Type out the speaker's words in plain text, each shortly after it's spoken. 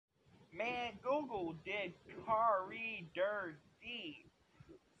Man, Google did Kari dirty.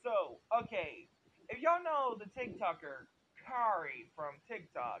 So, okay, if y'all know the TikToker Kari from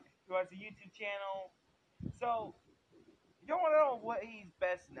TikTok, who has a YouTube channel, so y'all want to know what he's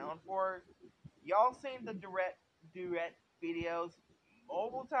best known for? Y'all seen the duet videos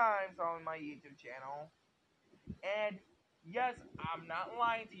multiple times on my YouTube channel, and yes, I'm not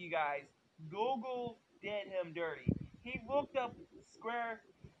lying to you guys. Google did him dirty. He looked up square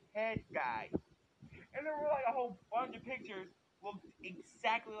head guy, and there were like a whole bunch of pictures looked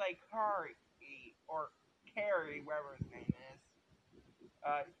exactly like Kari or Carrie, whatever his name is.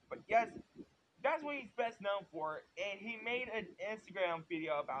 But yes, that's what he's best known for, and he made an Instagram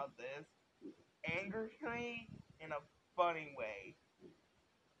video about this, angrily in a funny way.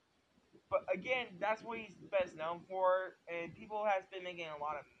 But again, that's what he's best known for, and people has been making a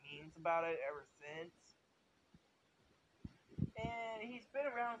lot of memes about it ever since. And he's been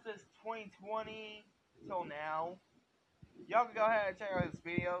around since 2020 till now. Y'all can go ahead and check out his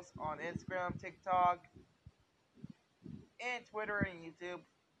videos on Instagram, TikTok, and Twitter and YouTube.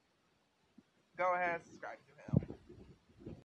 Go ahead and subscribe to